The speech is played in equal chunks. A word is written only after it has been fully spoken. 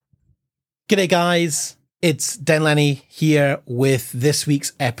G'day guys, it's Lennie here with this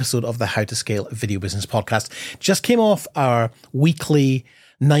week's episode of the How to Scale Video Business podcast. Just came off our weekly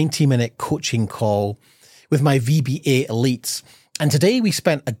 90-minute coaching call with my VBA elites. And today we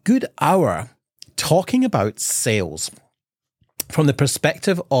spent a good hour talking about sales from the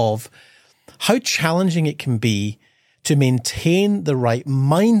perspective of how challenging it can be to maintain the right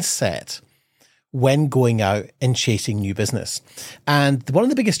mindset when going out and chasing new business. And one of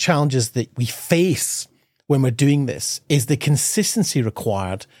the biggest challenges that we face when we're doing this is the consistency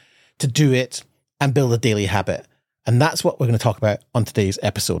required to do it and build a daily habit. And that's what we're going to talk about on today's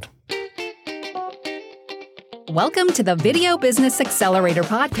episode. Welcome to the Video Business Accelerator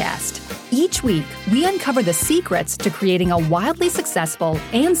podcast. Each week, we uncover the secrets to creating a wildly successful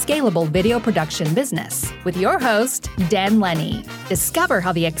and scalable video production business with your host, Lennie. Discover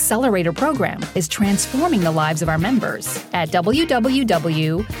how the Accelerator program is transforming the lives of our members at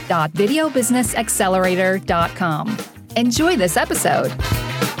www.videobusinessaccelerator.com. Enjoy this episode.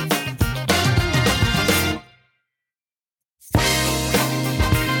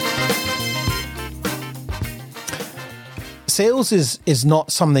 Sales is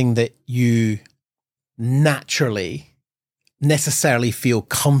not something that you naturally necessarily feel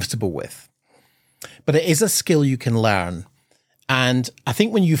comfortable with, but it is a skill you can learn. And I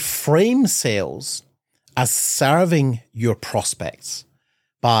think when you frame sales as serving your prospects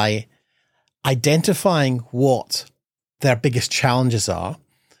by identifying what their biggest challenges are,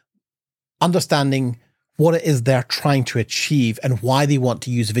 understanding what it is they're trying to achieve and why they want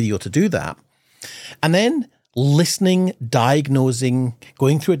to use video to do that, and then listening, diagnosing,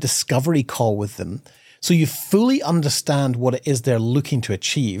 going through a discovery call with them so you fully understand what it is they're looking to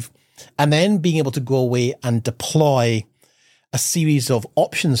achieve, and then being able to go away and deploy a series of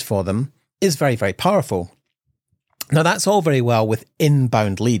options for them is very, very powerful. Now, that's all very well with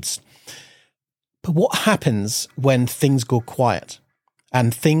inbound leads. But what happens when things go quiet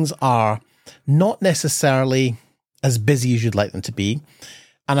and things are not necessarily as busy as you'd like them to be?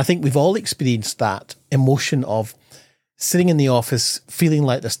 And I think we've all experienced that emotion of sitting in the office, feeling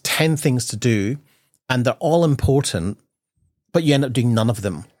like there's 10 things to do and they're all important, but you end up doing none of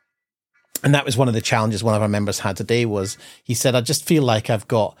them. And that was one of the challenges one of our members had today was he said, I just feel like I've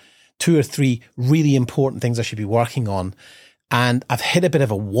got 2 or 3 really important things I should be working on. And I've hit a bit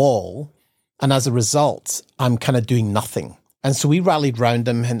of a wall. And as a result, I'm kind of doing nothing. And so we rallied round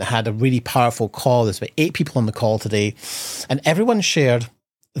him and had a really powerful call. There's about 8 people on the call today, and everyone shared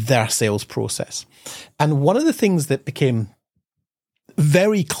their sales process. And one of the things that became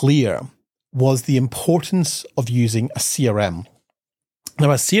very clear was the importance of using a CRM.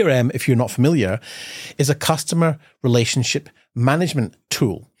 Now, a CRM, if you're not familiar, is a customer relationship management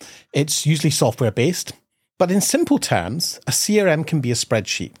tool. It's usually software-based, but in simple terms, a CRM can be a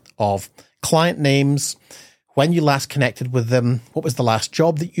spreadsheet of client names, when you last connected with them, what was the last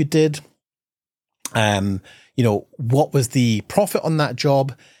job that you did, what was the profit on that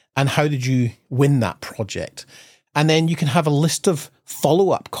job, and how did you win that project? And then you can have a list of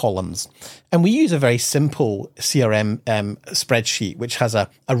follow-up columns. And we use a very simple CRM spreadsheet, which has a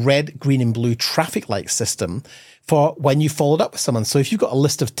red, green, and blue traffic light system for when you followed up with someone. So if you've got a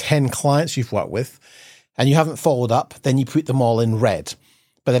list of 10 clients you've worked with and you haven't followed up, then you put them all in red.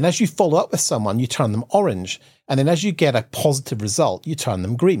 But then as you follow up with someone, you turn them orange. And then as you get a positive result, you turn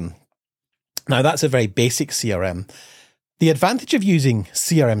them green. Now, that's a very basic CRM. The advantage of using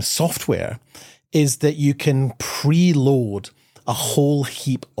CRM software is that you can preload a whole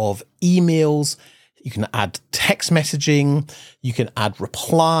heap of emails. You can add text messaging. You can add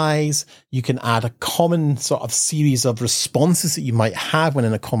replies. You can add a common sort of series of responses that you might have when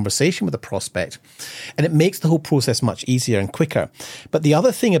in a conversation with a prospect. And it makes the whole process much easier and quicker. But the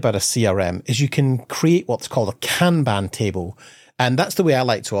other thing about a CRM is you can create what's called a Kanban table. And that's the way I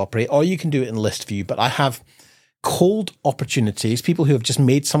like to operate, or you can do it in list view. But I have cold opportunities, people who have just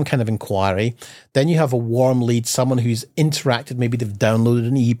made some kind of inquiry. Then you have a warm lead, someone who's interacted. Maybe they've downloaded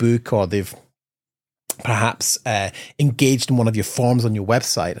an ebook or they've perhaps engaged in one of your forms on your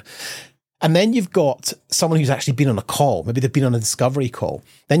website. And then you've got someone who's actually been on a call. Maybe they've been on a discovery call.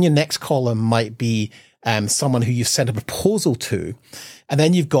 Then your next column might be someone who you've sent a proposal to. And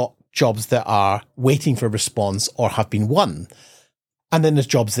then you've got jobs that are waiting for a response or have been won. And then there's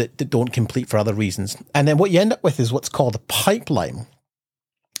jobs that don't complete for other reasons. And then what you end up with is what's called a pipeline.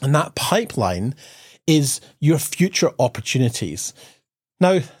 And that pipeline is your future opportunities.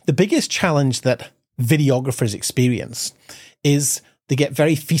 Now, the biggest challenge that videographers experience is they get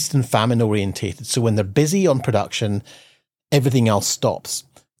very feast and famine orientated. So when they're busy on production, everything else stops.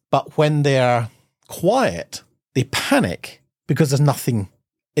 But when they're quiet, they panic because there's nothing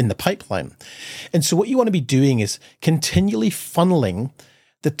in the pipeline. And so what you want to be doing is continually funneling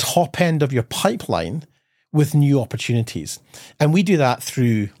the top end of your pipeline with new opportunities. And we do that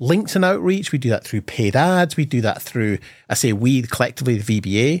through LinkedIn outreach. We do that through paid ads. We do that through, I say we collectively, the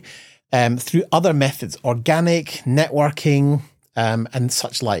VBA, through other methods, organic, networking, and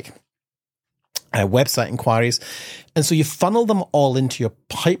such like, website inquiries. And so you funnel them all into your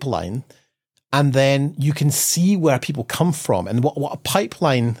pipeline, and then you can see where people come from. And what a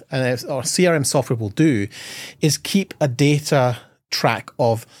pipeline or CRM software will do is keep a data track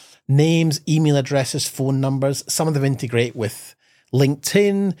of names, email addresses, phone numbers. Some of them integrate with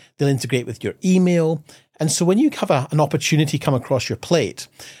LinkedIn. They'll integrate with your email. And so when you have an opportunity come across your plate,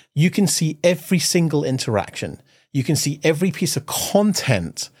 you can see every single interaction. You can see every piece of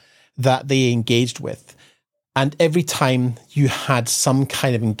content that they engaged with. And every time you had some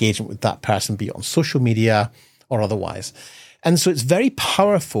kind of engagement with that person, be it on social media or otherwise. And so it's very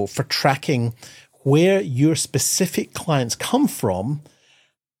powerful for tracking where your specific clients come from,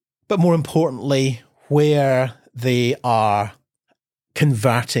 but more importantly, where they are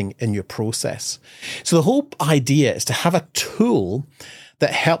converting in your process. So the whole idea is to have a tool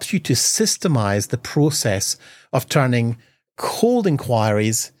that helps you to systemize the process of turning cold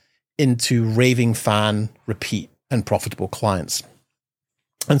inquiries into raving fan, repeat, and profitable clients.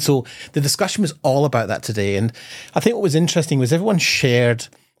 And so the discussion was all about that today. And I think what was interesting was everyone shared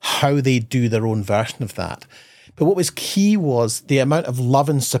how they do their own version of that. But what was key was the amount of love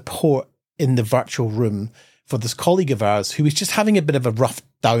and support in the virtual room for this colleague of ours who was just having a bit of a rough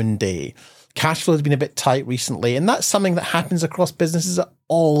down day. Cash flow has been a bit tight recently, and that's something that happens across businesses at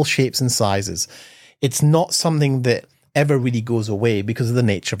all shapes and sizes. It's not something that ever really goes away because of the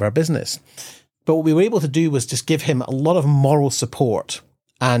nature of our business. But what we were able to do was just give him a lot of moral support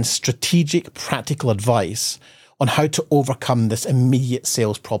and strategic, practical advice on how to overcome this immediate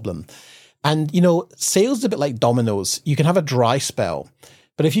sales problem. And, you know, sales is a bit like dominoes. You can have a dry spell,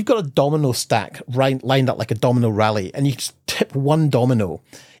 but if you've got a domino stack lined up like a domino rally and you just tip one domino,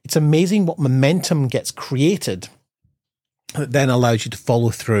 it's amazing what momentum gets created that then allows you to follow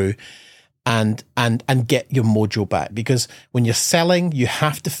through and get your mojo back. Because when you're selling, you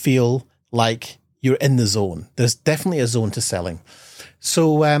have to feel like you're in the zone. There's definitely a zone to selling.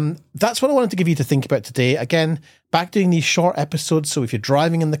 So that's what I wanted to give you to think about today. Again, back doing these short episodes. So if you're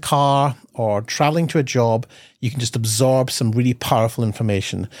driving in the car or traveling to a job, you can just absorb some really powerful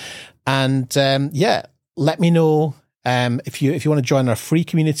information. And let me know if you want to join our free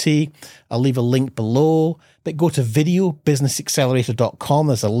community. I'll leave a link below. But go to videobusinessaccelerator.com.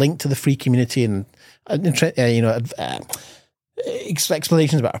 There's a link to the free community and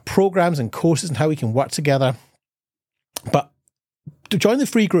explanations about our programs and courses and how we can work together. But to join the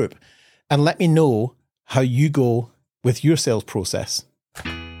free group and let me know how you go with your sales process.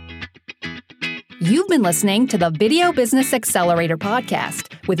 You've been listening to the Video Business Accelerator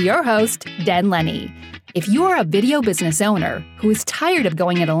podcast with your host, Lennie. If you are a video business owner who is tired of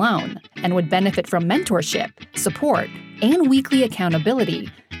going it alone and would benefit from mentorship, support, and weekly accountability,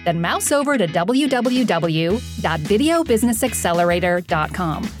 then mouse over to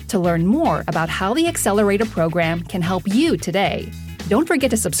www.videobusinessaccelerator.com to learn more about how the Accelerator program can help you today. Don't forget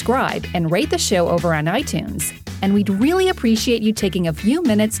to subscribe and rate the show over on iTunes. And we'd really appreciate you taking a few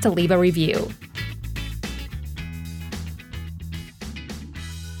minutes to leave a review.